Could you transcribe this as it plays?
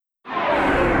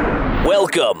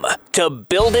Welcome to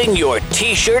Building Your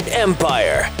T-Shirt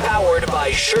Empire, powered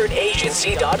by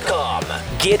ShirtAgency.com.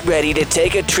 Get ready to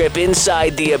take a trip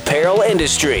inside the apparel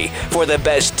industry for the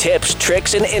best tips,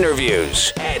 tricks, and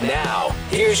interviews. And now,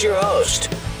 here's your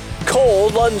host, Cole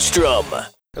Lundstrom.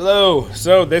 Hello.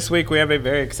 So this week we have a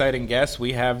very exciting guest.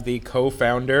 We have the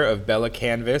co-founder of Bella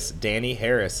Canvas, Danny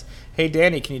Harris. Hey,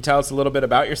 Danny, can you tell us a little bit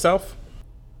about yourself?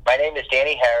 My name is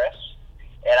Danny Harris,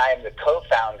 and I am the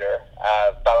co-founder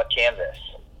of Bella Canvas.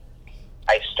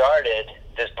 I started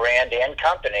this brand and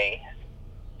company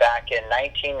back in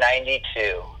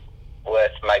 1992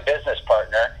 with my business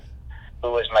partner,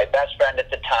 who was my best friend at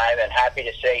the time, and happy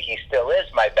to say he still is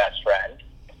my best friend.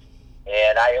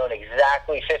 And I own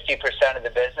exactly 50% of the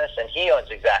business, and he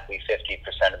owns exactly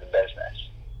 50% of the business.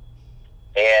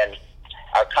 And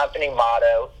our company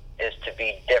motto is to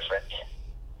be different.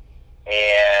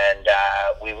 And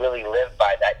we really live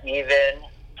by that. Even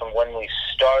from when we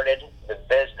started the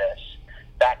business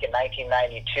back in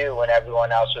 1992, when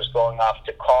everyone else was going off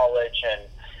to college and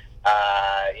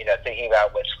thinking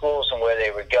about what schools and where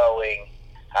they were going,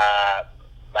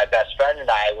 my best friend and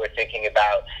I were thinking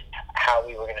about how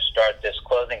we were going to start this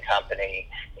clothing company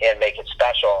and make it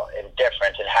special and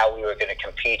different, and how we were going to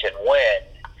compete and win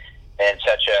in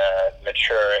such a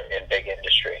mature and big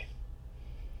industry.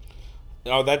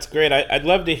 Oh, that's great. I'd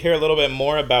love to hear a little bit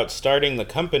more about starting the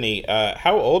company.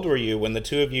 How old were you when the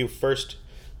two of you first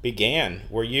began?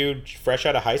 Were you fresh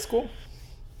out of high school?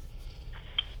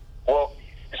 Well,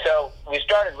 so we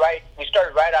started right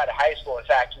out of high school. In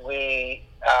fact, we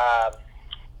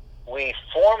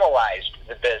formalized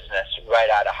the business right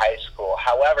out of high school.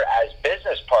 However, as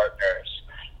business partners,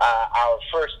 our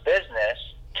first business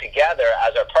together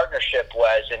as our partnership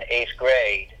was in 8th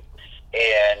grade.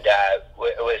 And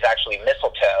it was actually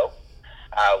mistletoe.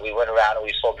 We went around and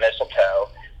we sold mistletoe.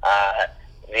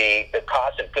 The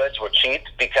cost of goods were cheap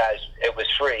because it was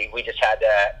free. We just had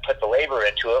to put the labor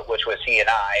into it, which was he and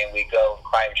I, and we'd go and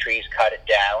climb trees, cut it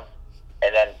down,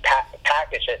 and then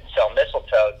package it and sell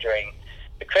mistletoe during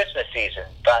the Christmas season.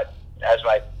 But as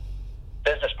my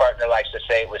business partner likes to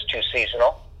say, it was too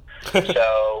seasonal.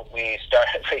 So we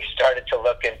started to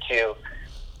look into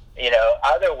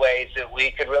other ways that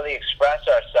we could really express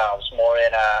ourselves more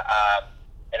in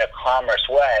a commerce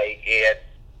way. And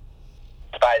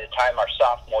by the time our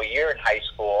sophomore year in high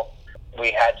school,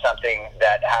 we had something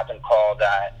that happened called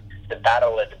the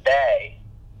Battle of the Bay,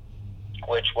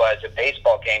 which was a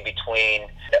baseball game between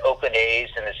the Oakland A's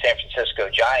and the San Francisco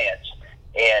Giants.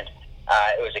 And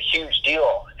it was a huge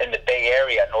deal in the Bay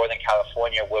Area, Northern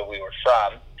California, where we were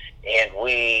from. And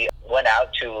we went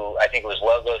out to, I think it was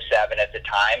Logo 7 at the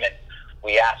time, and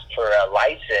we asked for a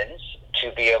license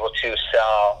to be able to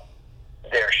sell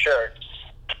their shirts.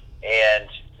 And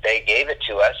they gave it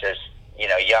to us as,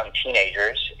 young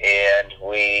teenagers, and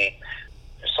we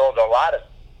sold a lot of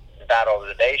Battle of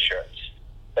the Bay shirts.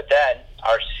 But then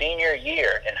our senior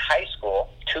year in high school,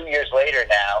 2 years later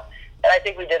now, and I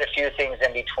think we did a few things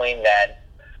in between then,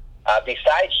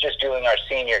 besides just doing our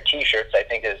senior T-shirts, I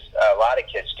think as a lot of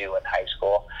kids do in high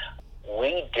school,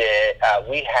 we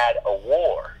had a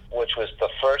war, which was the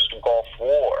first Gulf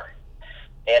War.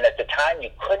 And at the time, you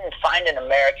couldn't find an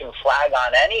American flag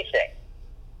on anything.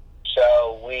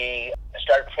 So we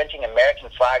started printing American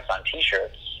flags on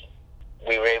T-shirts.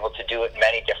 We were able to do it in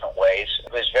many different ways.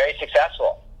 It was very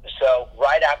successful. So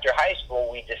right after high school,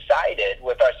 we decided,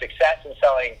 with our success in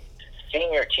selling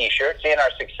senior T-shirts and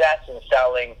our success in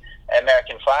selling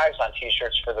American flags on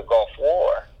T-shirts for the Gulf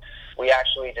War, we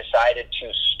actually decided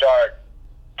to start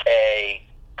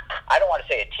I don't want to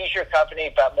say a T-shirt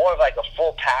company, but more of like a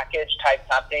full package type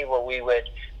company where we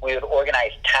would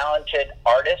organize talented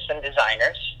artists and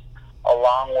designers,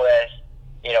 along with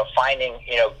finding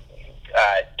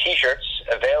T-shirts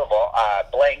available,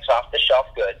 blanks off the shelf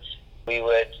goods. We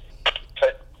would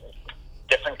put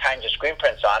different kinds of screen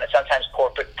prints on it, sometimes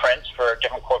corporate prints for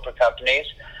different corporate companies,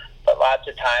 but lots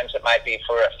of times it might be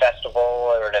for a festival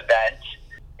or an event.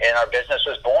 And our business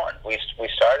was born. We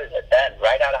started it then,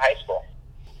 right out of high school.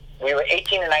 We were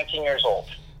 18 and 19 years old.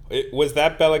 Was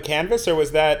that Bella Canvas, or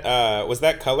was that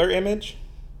Color Image?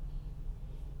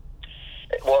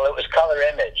 Well, it was Color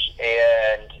Image,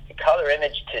 and Color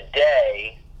Image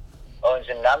today owns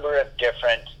a number of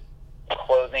different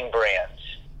clothing brands.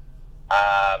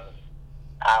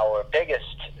 Our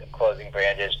biggest clothing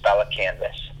brand is Bella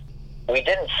Canvas. We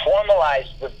didn't formalize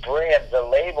the brand, the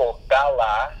label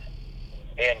Bella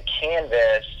and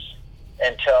Canvas,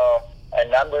 until a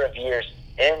number of years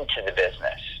into the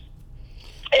business.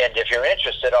 And if you're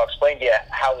interested, I'll explain to you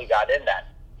how we got into that,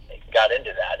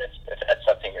 if that's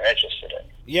something you're interested in.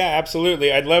 Yeah,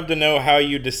 absolutely. I'd love to know how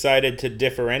you decided to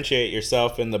differentiate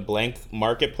yourself in the blank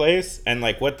marketplace and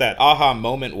like what that aha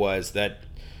moment was that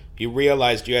you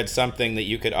realized you had something that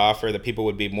you could offer that people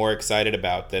would be more excited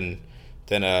about than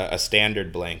a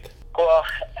standard blank. Well,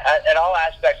 in all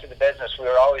aspects of the business, we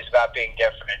were always about being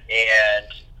different. And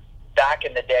back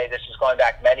in the day, this is going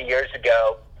back many years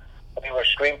ago, we were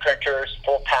screen printers,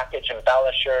 full package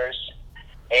embellishers.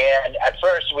 And at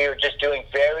first, we were just doing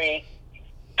very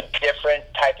different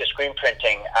type of screen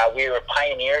printing. We were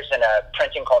pioneers in a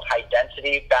printing called high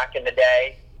density back in the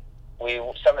day. We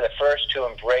were some of the first to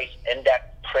embrace index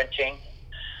printing.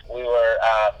 We were,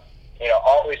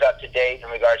 always up to date in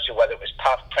regards to whether it was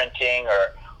puff printing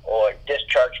or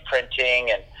discharge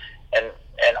printing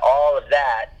and all of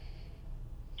that,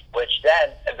 which then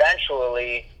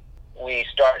eventually we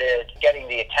started getting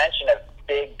the attention of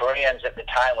big brands at the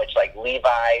time, which like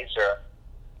Levi's, or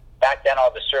back then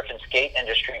all the surf and skate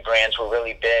industry brands were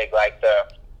really big, like the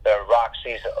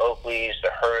Roxy's, the Oakleys, the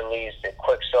Hurleys, the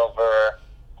Quicksilver,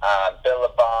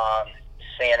 Billabong,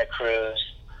 Santa Cruz.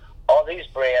 All these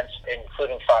brands,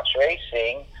 including Fox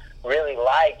Racing, really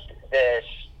liked this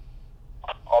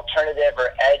alternative or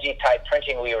edgy type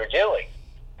printing we were doing.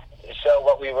 So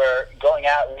what we were going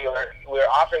out, we were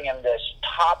offering them this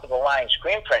top of the line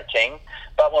screen printing,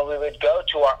 but when we would go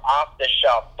to our off the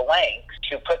shelf blanks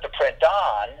to put the print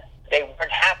on, they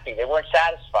weren't happy. They weren't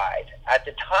satisfied. At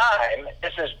the time,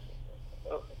 this is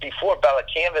before Bella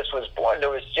Canvas was born, there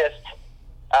was just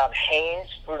Hanes,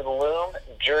 Fruit of the Loom,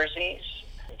 Jerseys,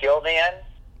 Gildan.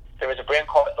 There was a brand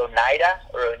called Oneida,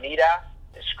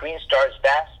 Screen Stars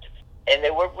Vest, and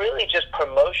they were really just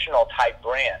promotional type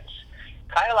brands.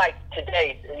 Kind of like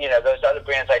today, those other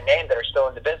brands I named that are still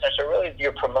in the business are really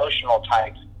your promotional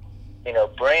type,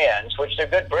 brands, which they're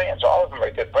good brands. All of them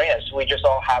are good brands. We just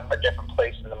all have a different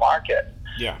place in the market.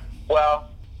 Yeah. Well,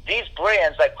 these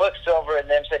brands like Quicksilver and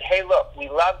them said, hey, look, we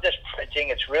love this printing.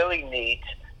 It's really neat,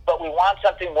 but we want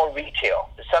something more retail,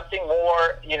 something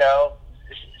more,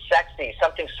 sexy,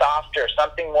 something softer,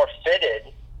 something more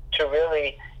fitted to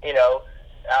really,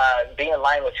 be in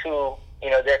line with who,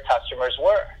 their customers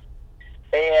were.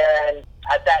 And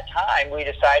at that time, we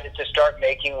decided to start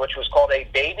making, which was called a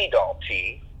baby doll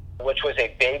tee, which was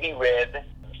a baby rib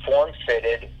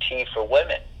form-fitted tee for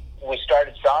women. We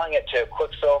started selling it to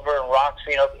Quicksilver and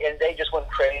Roxy, and they just went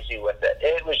crazy with it.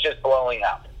 It was just blowing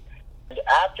up. And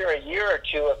after a year or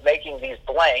two of making these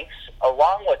blanks,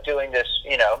 along with doing this,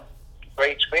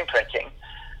 great screen printing,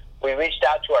 we reached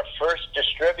out to our first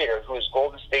distributor, who was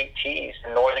Golden State Tees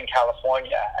in Northern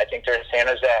California. I think they're in San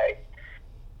Jose.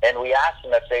 And we asked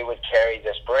them if they would carry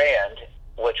this brand,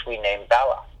 which we named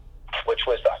Bella, which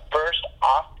was the first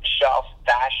off-the-shelf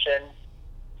fashion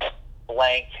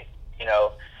blank,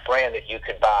 brand that you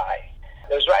could buy.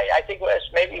 It was right. I think it was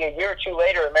maybe a year or two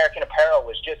later, American Apparel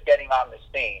was just getting on the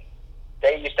scene.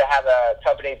 They used to have a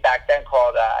company back then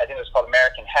called, I think it was called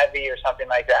American Heavy or something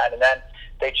like that. And then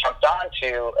they jumped on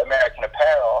to American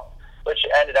Apparel, which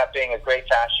ended up being a great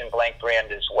fashion blank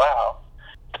brand as well.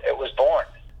 It was born.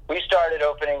 We started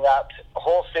opening up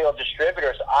wholesale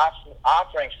distributors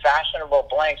offering fashionable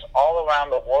blanks all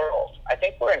around the world. I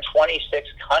think we're in 26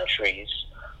 countries,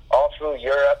 all through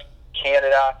Europe,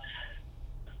 Canada,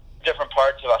 different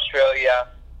parts of Australia,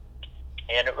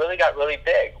 and it really got really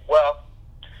big. Well,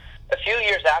 a few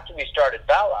years after we started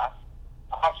Bella,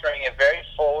 offering a very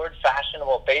forward,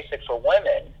 fashionable basic for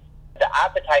women, the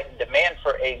appetite and demand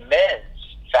for a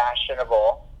men's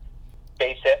fashionable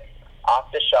basic,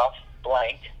 off-the-shelf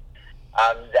blank,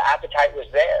 the appetite was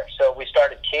there. So we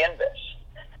started Canvas.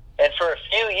 And for a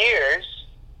few years,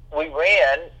 we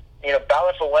ran,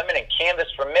 Bella for women and Canvas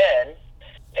for men,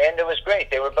 and it was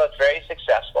great. They were both very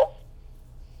successful.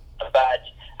 But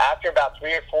after about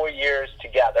 3 or 4 years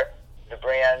together, the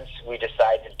brands, we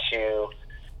decided to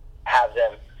have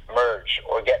them merge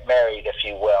or get married, if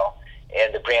you will,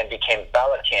 and the brand became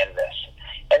Bella Canvas.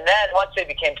 And then once they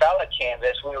became Bella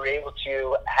Canvas, we were able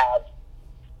to have,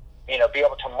 be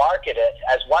able to market it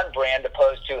as one brand,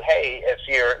 opposed to, hey, if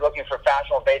you're looking for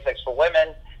fashionable basics for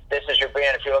women, this is your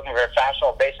brand. If you're looking for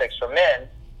fashionable basics for men,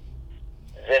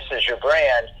 this is your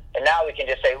brand. And now we can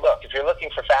just say, look, if you're looking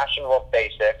for fashionable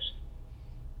basics,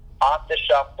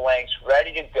 off-the-shelf blanks,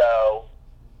 ready to go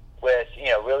with,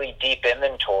 really deep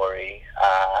inventory,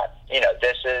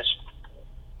 this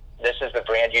is the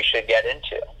brand you should get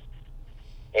into.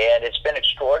 And it's been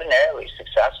extraordinarily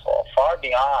successful, far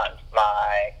beyond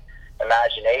my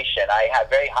imagination. I have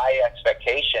very high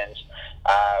expectations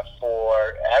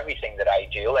for everything that I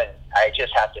do, and I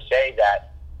just have to say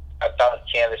that Bella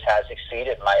Canvas has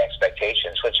exceeded my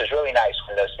expectations, which is really nice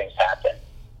when those things happen.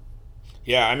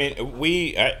 Yeah, I mean,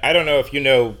 I don't know if you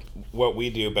know what we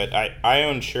do, but I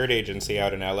own shirt agency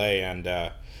out in LA,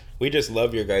 and we just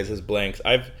love your guys' blanks.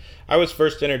 I was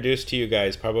first introduced to you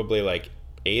guys probably like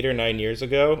 8 or 9 years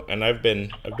ago, and I've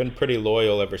been pretty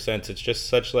loyal ever since. It's just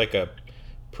such like a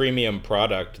premium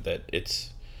product that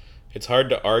it's hard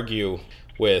to argue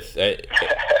with.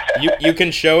 You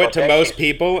can show it to most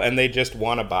people, and they just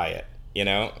want to buy it, you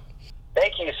know?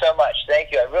 Thank you so much.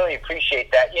 Thank you. I really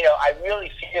appreciate that. You know, I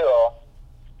really feel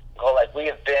like we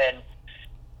have been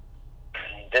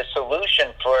the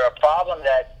solution for a problem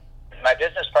that my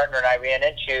business partner and I ran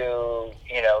into,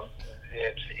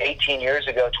 18 years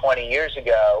ago, 20 years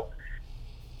ago,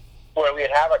 where we'd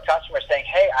have our customers saying,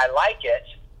 hey, I like it,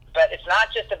 but it's not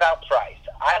just about price.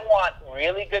 I want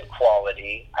really good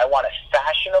quality. I want a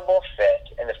fashionable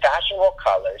fit in the fashionable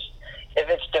colors. If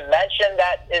it's dimension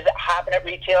that is happening at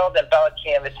retail, then Bella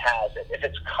Canvas has it. If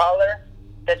it's color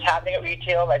that's happening at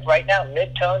retail, like right now,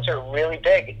 mid-tones are really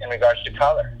big in regards to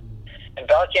color. And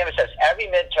Bella Canvas has every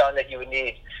mid-tone that you would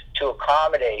need to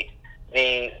accommodate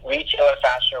the retailer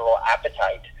fashionable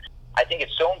appetite. I think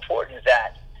it's so important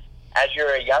that as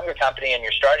you're a younger company and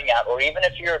you're starting out, or even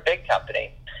if you're a big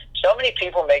company, so many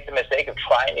people make the mistake of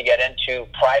trying to get into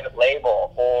private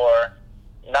label or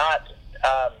not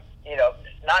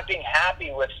being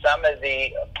happy with some of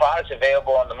the products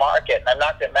available on the market. And I'm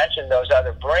not going to mention those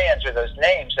other brands or those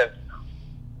names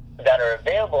that are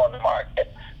available on the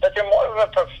market, but they're more of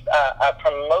a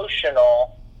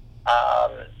promotional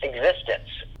existence.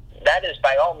 That is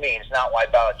by all means not why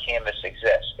Bella Canvas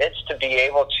exists. It's to be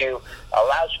able to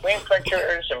allow screen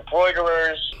printers,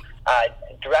 embroiderers,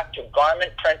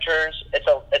 direct-to-garment printers.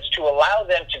 It's to allow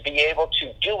them to be able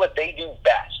to do what they do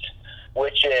best,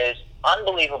 which is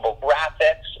unbelievable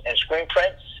graphics and screen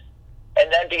prints,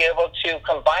 and then be able to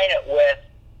combine it with,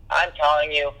 I'm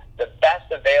telling you, the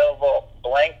best available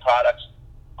blank products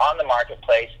on the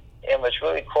marketplace. And what's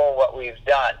really cool, what we've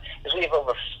done, is we have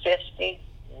over 50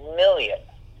 million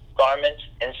garments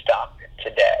in stock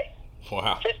today.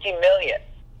 Wow. 50 million.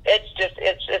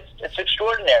 It's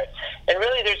extraordinary. And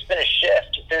really there's been a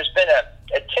shift. There's been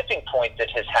a tipping point that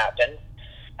has happened.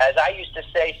 As I used to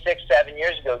say 6-7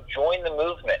 years ago, join the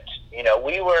movement.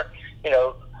 We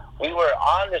were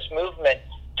on this movement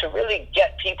to really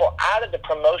get people out of the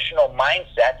promotional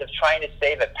mindset of trying to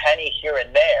save a penny here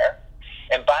and there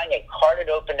and buying a carded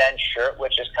open-end shirt,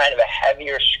 which is kind of a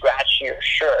heavier, scratchier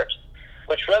shirt,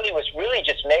 which really was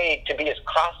just made to be as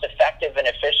cost-effective and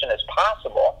efficient as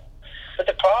possible. But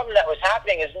the problem that was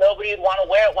happening is nobody would want to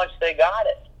wear it once they got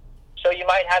it. So you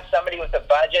might have somebody with a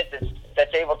budget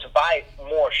that's able to buy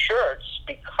more shirts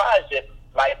because it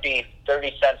might be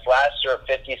 30 cents less or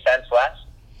 50 cents less,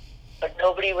 but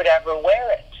nobody would ever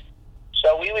wear it.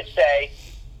 So we would say,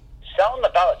 sell them a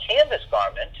Bella Canvas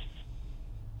garment.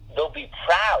 They'll be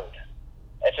proud.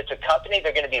 If it's a company,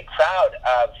 they're going to be proud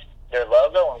of their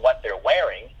logo and what they're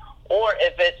wearing. Or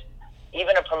if it's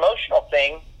even a promotional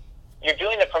thing, you're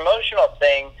doing the promotional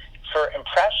thing for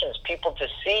impressions, people to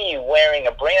see you wearing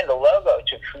a brand, a logo,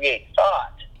 to create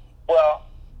thought. Well,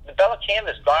 the Bella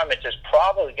Canvas garment is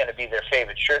probably going to be their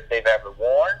favorite shirt they've ever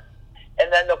worn,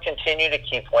 and then they'll continue to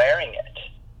keep wearing it.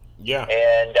 Yeah.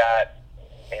 And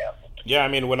yeah, I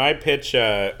mean, when I pitch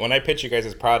you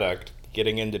guys' product,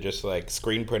 getting into just like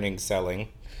screen printing selling,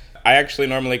 I actually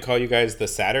normally call you guys the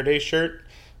Saturday shirt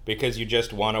because you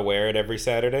just want to wear it every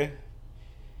Saturday.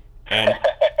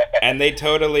 And they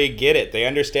totally get it. They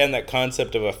understand that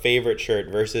concept of a favorite shirt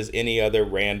versus any other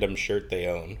random shirt they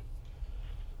own.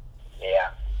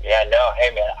 Yeah, no,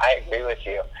 hey man, I agree with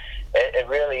you. It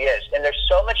really is. And there's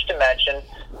so much to mention.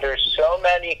 There's so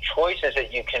many choices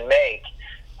that you can make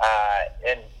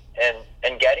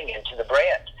in getting into the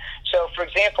brand. So, for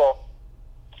example,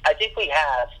 I think we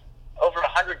have over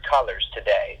 100 colors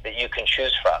today that you can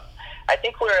choose from. I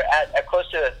think we're at close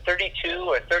to 32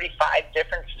 or 35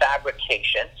 different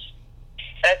fabrications.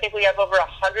 And I think we have over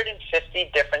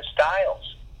 150 different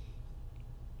styles.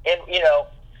 And,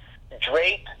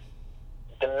 drape,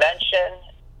 dimension,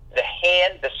 the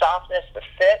hand, the softness, the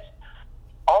fit,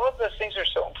 all of those things are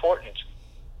so important.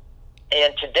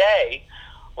 And today,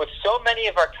 with so many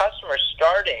of our customers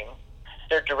starting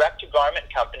their direct-to-garment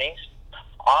companies,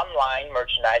 online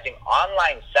merchandising,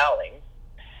 online selling,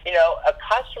 a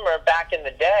customer back in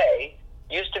the day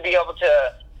used to be able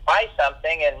to buy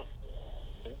something and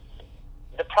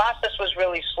the process was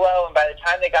really slow, and by the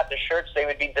time they got the shirts, they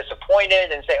would be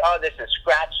disappointed and say, oh, this is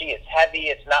scratchy, it's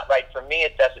heavy, it's not right for me,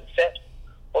 it doesn't fit.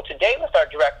 Well, today with our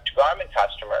direct-to-garment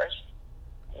customers,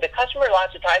 the customer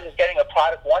lots of times is getting a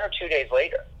product 1 or 2 days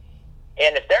later.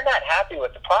 And if they're not happy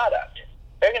with the product,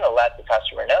 they're going to let the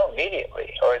customer know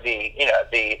immediately, or the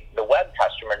web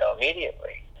customer know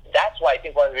immediately. That's why I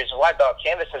think one of the reasons why Bell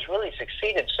Canvas has really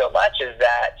succeeded so much is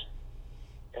that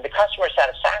the customer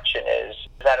satisfaction is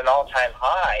at an all-time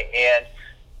high, and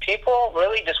people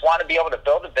really just want to be able to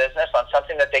build a business on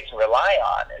something that they can rely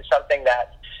on, and something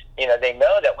that, they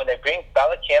know that when they bring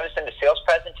Bell Canvas into sales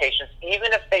presentations,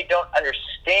 even if they don't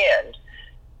understand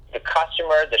the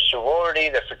customer, the sorority,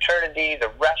 the fraternity, the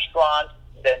restaurant,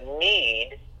 the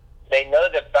need, they know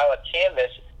that Bell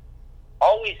Canvas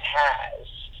always has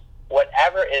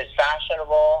whatever is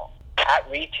fashionable at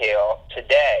retail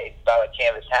today. Bell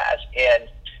Canvas has, and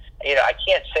I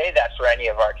can't say that for any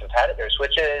of our competitors,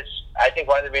 which is, I think,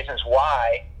 one of the reasons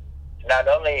why not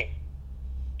only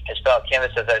is Bell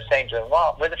Canvas, as I was saying, doing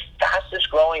well, we're the fastest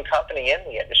growing company in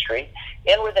the industry,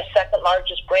 and we're the second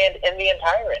largest brand in the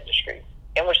entire industry,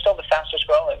 and we're still the fastest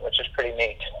growing, which is pretty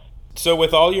neat. So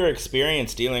with all your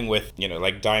experience dealing with,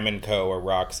 like Diamond Co. or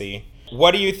Roxy,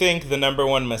 what do you think the number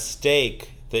one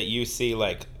mistake that you see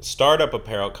like startup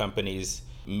apparel companies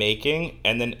making,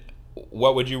 and then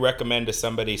what would you recommend to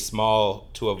somebody small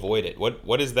to avoid it?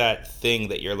 What is that thing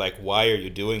that you're like, why are you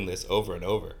doing this over and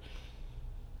over?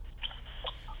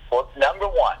 Well, number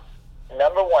one, the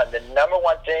number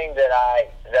one thing that I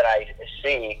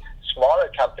see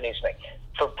smaller companies make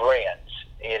for brands,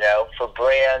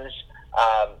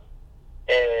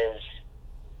 is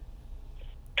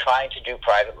trying to do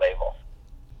private label.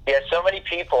 Yeah, so many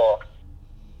people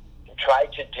try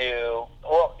to do,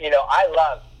 I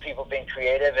love people being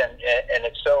creative, and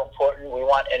it's so important. We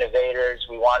want innovators.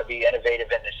 We want to be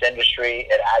innovative in this industry.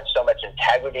 It adds so much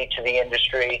integrity to the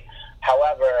industry.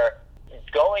 However,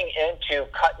 going into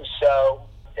cut and sew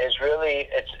is really,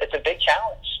 it's a big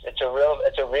challenge. It's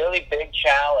a really big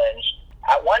challenge.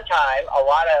 At one time, a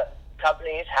lot of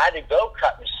companies had to go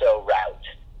cut and sew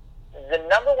route. The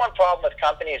number one problem with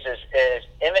companies is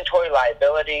inventory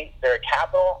liability. Their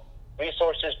capital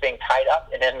resources being tied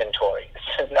up in inventory.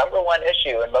 It's the number one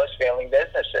issue in most failing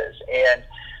businesses. And,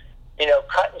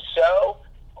 cut and sew,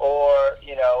 or,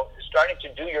 starting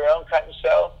to do your own cut and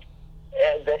sew,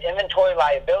 the inventory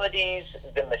liabilities,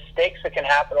 the mistakes that can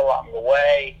happen along the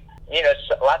way,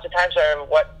 lots of times are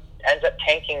what ends up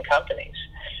tanking companies.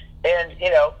 And,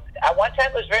 at one time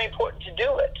it was very important to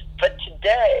do it. But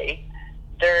today,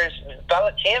 there's Bell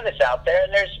Canvas out there,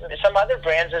 and there's some other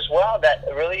brands as well that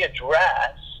really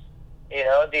address,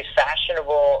 these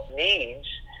fashionable needs,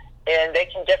 and they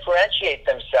can differentiate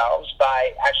themselves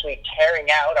by actually tearing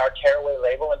out our tearaway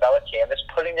label in Bell Canvas,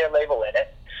 putting their label in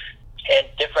it, and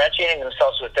differentiating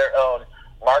themselves with their own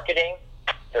marketing,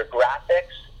 their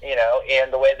graphics,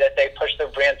 and the way that they push their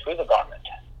brand through the garment.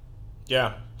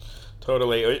 Yeah,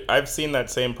 totally. I've seen that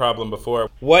same problem before.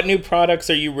 What new products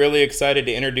are you really excited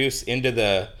to introduce into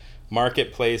the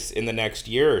marketplace in the next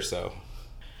year or so?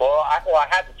 Well, I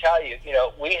have to tell you,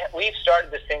 we've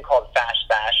started this thing called fast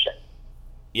fashion.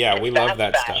 Yeah, we love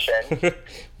that stuff.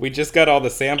 We just got all the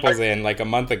samples in like a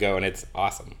month ago, and it's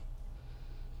awesome.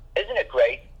 Isn't it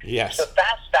great? Yes. So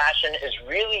fast fashion is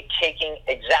really taking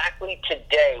exactly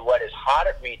today what is hot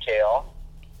at retail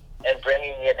and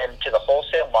bringing it into the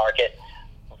wholesale market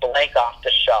blank off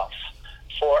the shelf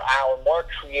for our more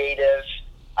creative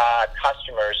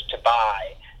customers to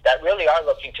buy that really are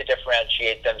looking to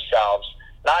differentiate themselves,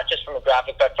 not just from a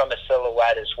graphic, but from a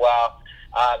silhouette as well.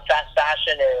 Fast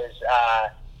fashion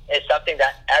is something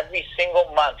that every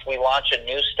single month we launch a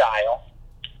new style.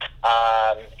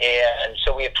 And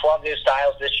so we have 12 new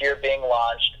styles this year being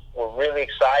launched. We're really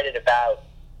excited about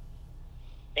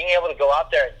being able to go out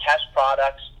there and test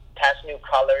products, test new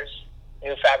colors,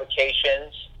 new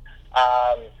fabrications.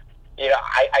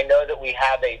 I know that we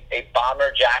have a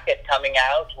bomber jacket coming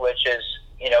out, which is,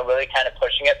 really kind of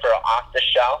pushing it for an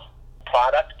off-the-shelf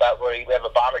product, but we have a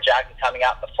bomber jacket coming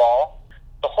out in the fall.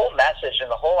 The whole message and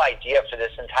the whole idea for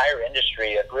this entire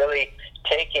industry of really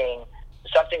taking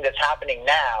something that's happening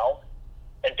now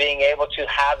and being able to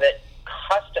have it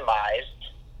customized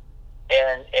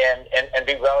and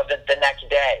be relevant the next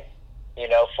day,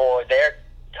 for their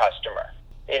customer.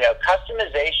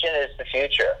 Customization is the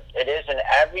future. It is in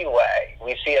every way.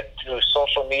 We see it through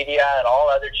social media and all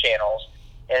other channels,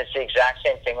 and it's the exact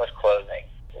same thing with clothing.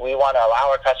 We want to allow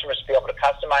our customers to be able to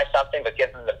customize something, but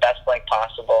give them the best blank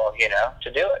possible,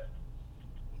 to do it.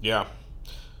 Yeah.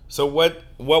 So what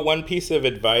one piece of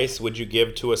advice would you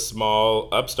give to a small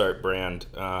upstart brand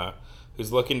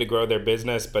who's looking to grow their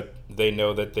business, but they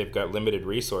know that they've got limited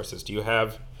resources? Do you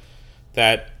have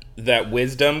that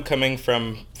wisdom coming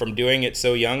from doing it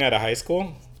so young out of high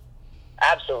school?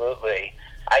 Absolutely.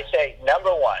 I say, number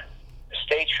one,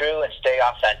 stay true and stay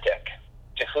authentic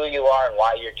to who you are and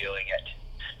why you're doing it.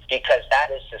 because that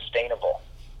is sustainable.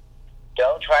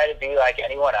 Don't try to be like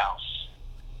anyone else.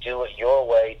 Do it your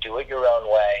way. Do it your own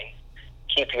way.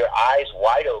 Keep your eyes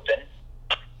wide open,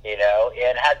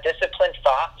 and have disciplined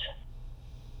thought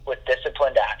with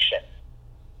disciplined action.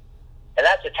 And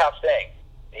that's a tough thing,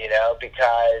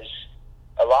 because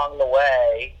along the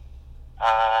way,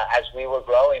 as we were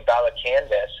growing Bella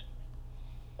Canvas,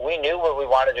 we knew where we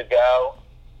wanted to go.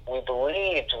 We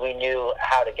believed we knew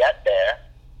how to get there.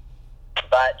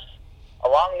 But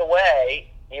along the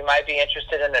way, you might be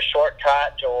interested in a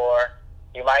shortcut, or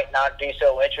you might not be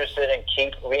so interested in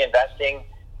keep reinvesting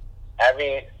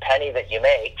every penny that you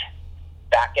make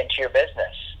back into your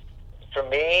business. For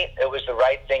me, it was the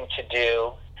right thing to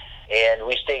do, and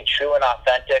we stayed true and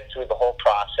authentic through the whole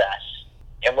process.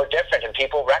 And we're different, and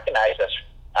people recognize us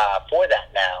for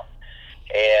that now.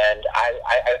 And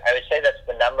I would say that's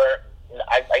the number.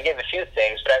 I gave a few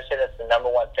things, but I would say that's the number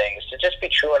one thing, is to just be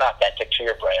true and authentic to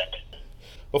your brand.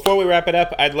 Before we wrap it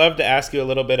up, I'd love to ask you a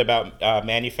little bit about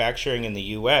manufacturing in the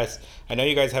U.S. I know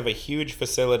you guys have a huge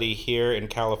facility here in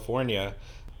California.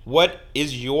 What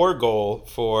is your goal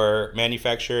for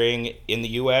manufacturing in the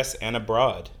U.S. and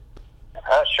abroad?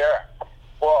 Oh, sure.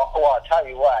 Well, I'll tell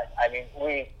you what. I mean,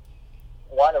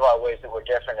 one of our ways that we're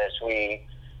different is we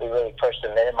really push to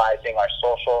minimizing our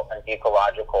social and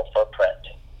ecological footprint.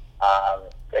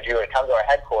 If you were to come to our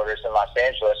headquarters in Los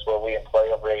Angeles, where we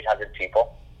employ over 800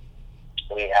 people,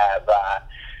 we have a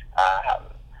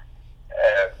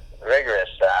rigorous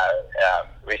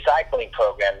recycling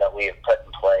program that we have put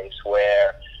in place,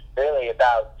 where really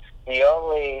about the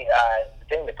only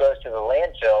thing that goes to the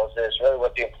landfills is really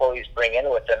what the employees bring in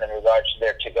with them in regards to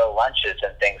their to-go lunches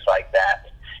and things like that.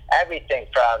 Everything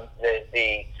from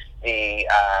the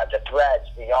threads,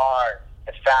 the yarn,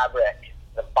 the fabric,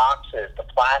 the boxes, the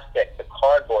plastic, the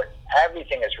cardboard,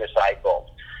 everything is recycled,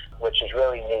 which is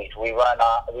really neat. We run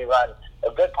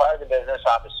a good part of the business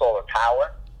off of solar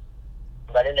power,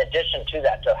 but in addition to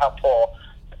that, to help pull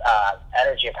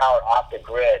energy and power off the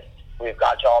grid, we've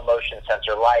got all motion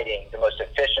sensor lighting, the most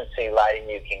efficiency lighting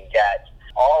you can get,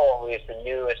 always the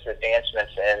newest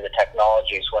advancements in the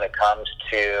technologies when it comes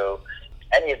to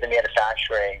any of the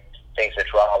manufacturing things that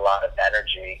draw a lot of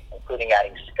energy, including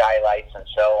adding skylights and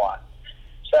so on.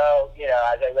 So,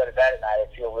 as I go to bed at night,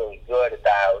 I feel really good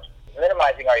about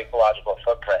minimizing our ecological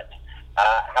footprint.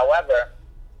 However,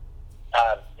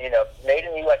 made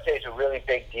in the USA is a really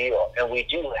big deal, and we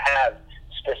do have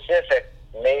specific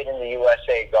made in the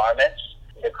USA garments.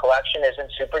 The collection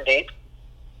isn't super deep.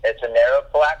 It's a narrow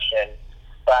collection,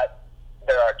 but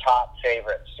they're our top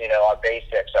favorites. Our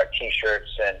basics, our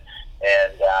T-shirts and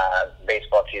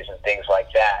baseball tees and things like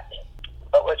that.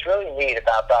 But what's really neat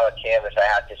about Bella Canvas, I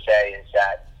have to say, is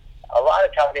that a lot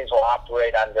of companies will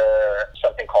operate under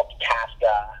something called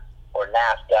CAFTA or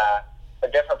NAFTA, or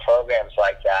different programs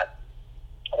like that.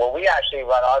 Well, we actually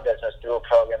run our business through a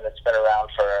program that's been around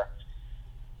for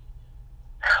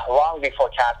long before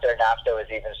CAFTA or NAFTA was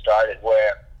even started,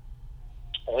 where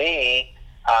we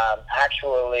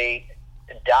actually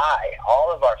dye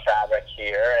all of our fabric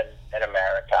here in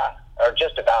America, or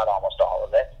just about almost all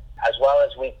of it, as well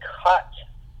as we cut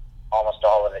almost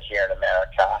all of it here in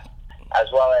America, as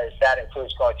well as that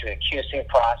includes going through the QC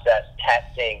process,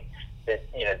 testing,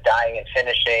 dyeing and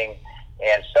finishing,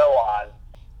 and so on.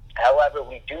 However,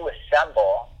 we do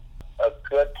assemble a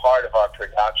good part of our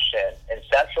production in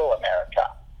Central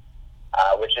America,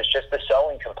 which is just the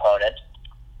sewing component,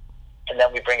 and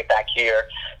then we bring it back here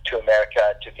to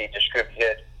America to be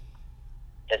distributed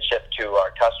and shipped to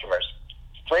our customers.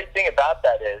 The great thing about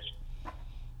that is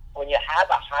when you have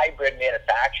a hybrid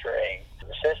manufacturing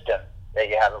system that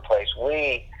you have in place,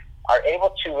 we are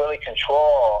able to really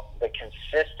control the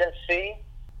consistency,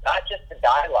 not just the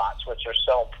dye lots, which are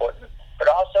so important, but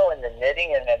also in the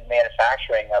knitting and the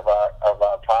manufacturing of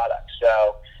our products.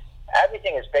 So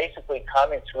everything is basically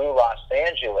coming through Los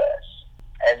Angeles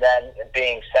and then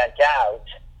being sent out,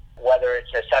 whether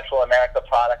it's a Central America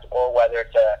product or whether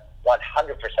it's a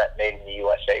 100% made in the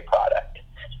USA product.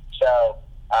 So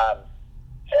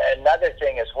another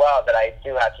thing as well that I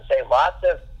do have to say, lots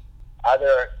of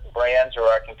other brands or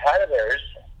our competitors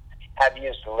have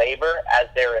used labor as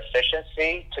their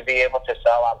efficiency to be able to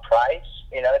sell on price,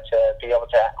 to be able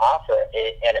to offer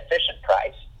an efficient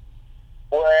price.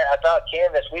 Where at Bella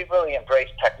Canvas, we've really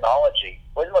embraced technology.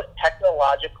 We're the most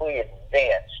technologically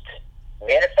advanced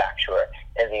manufacturer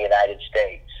in the United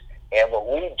States. And what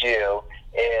we do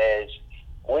is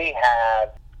we have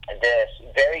this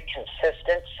very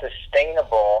consistent,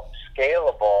 sustainable,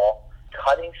 scalable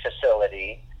cutting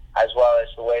facility, as well as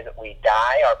the way that we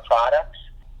dye our products.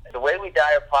 The way we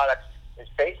dye our products is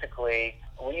basically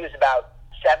we use about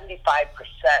 75%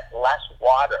 less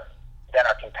water than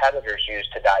our competitors use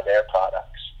to dye their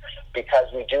products,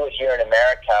 because we do it here in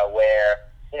America where,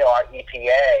 our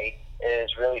EPA is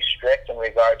really strict in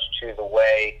regards to the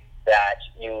way that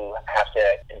you have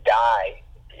to dye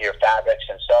your fabrics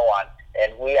and so on.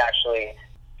 And we actually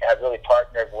have really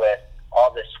partnered with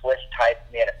all the Swiss-type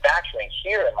manufacturing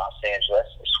here in Los Angeles,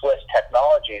 Swiss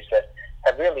technologies that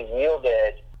have really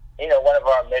yielded, one of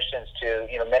our missions to,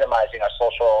 minimizing our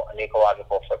social and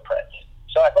ecological footprint.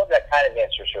 So I hope that kind of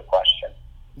answers your question.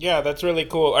 Yeah, that's really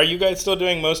cool. Are you guys still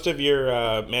doing most of your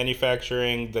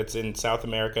manufacturing that's in South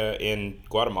America in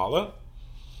Guatemala?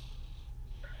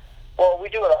 Well, we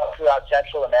do it all throughout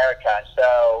Central America.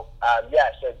 So,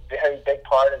 yes, a very big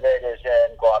part of it is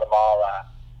in Guatemala.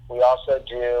 We also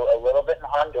do a little bit in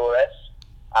Honduras,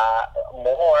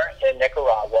 more in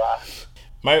Nicaragua.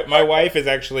 My wife is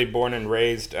actually born and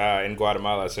raised in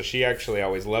Guatemala, so she actually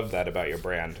always loved that about your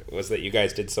brand, was that you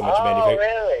guys did so much manufacturing.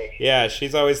 Oh, really? Yeah,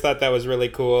 she's always thought that was really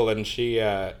cool, and she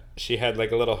had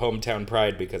like a little hometown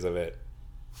pride because of it.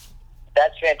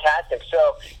 That's fantastic.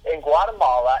 So in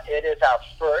Guatemala, it is our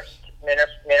first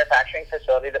manufacturing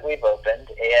facility that we've opened,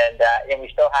 and we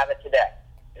still have it today.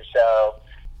 So,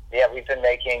 yeah, we've been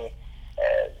making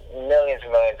millions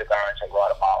and millions of garments in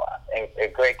Guatemala. A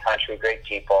great country, great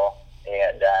people,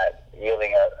 and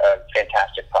yielding a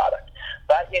fantastic product.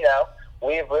 But,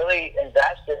 we've really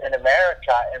invested in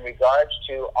America in regards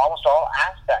to almost all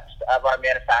aspects of our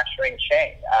manufacturing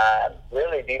chain.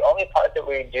 Really, the only part that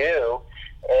we do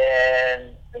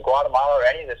in Guatemala or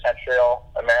any of the Central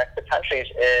America countries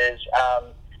is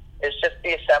just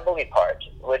the assembly part,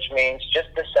 which means just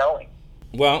the sewing.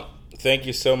 Well, thank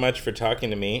you so much for talking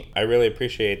to me. I really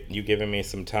appreciate you giving me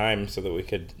some time so that we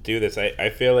could do this. I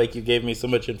feel like you gave me so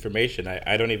much information.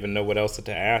 I don't even know what else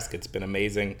to ask. It's been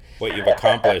amazing what you've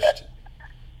accomplished.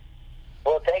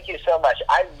 Well, thank you so much.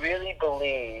 I really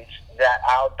believe that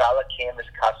our Bella Canvas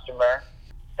customer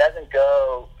doesn't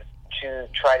go to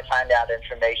try to find out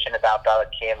information about Bella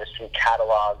Canvas through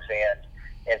catalogs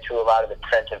and through a lot of the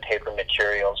print and paper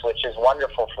materials, which is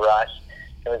wonderful for us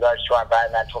in regards to our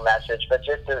environmental message, but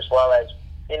just as well as,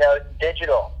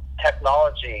 digital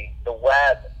technology, the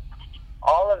web,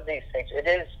 all of these things. It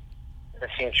is the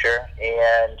future,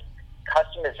 and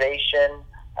customization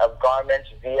of garments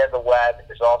via the web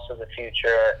is also the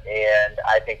future, and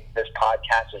I think this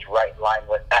podcast is right in line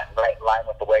with that, right in line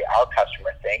with the way our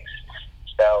customer thinks.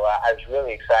 So I was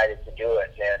really excited to do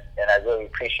it, and I really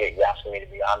appreciate you asking me to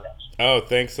be on this. Oh,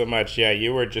 thanks so much. Yeah,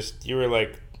 you were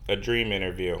like a dream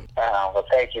interview. Well,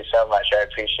 thank you so much. I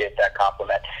appreciate that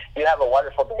compliment. You have a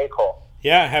wonderful day, Cole.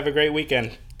 Yeah, have a great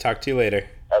weekend. Talk to you later.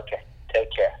 Okay,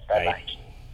 take care. Bye-bye. Bye.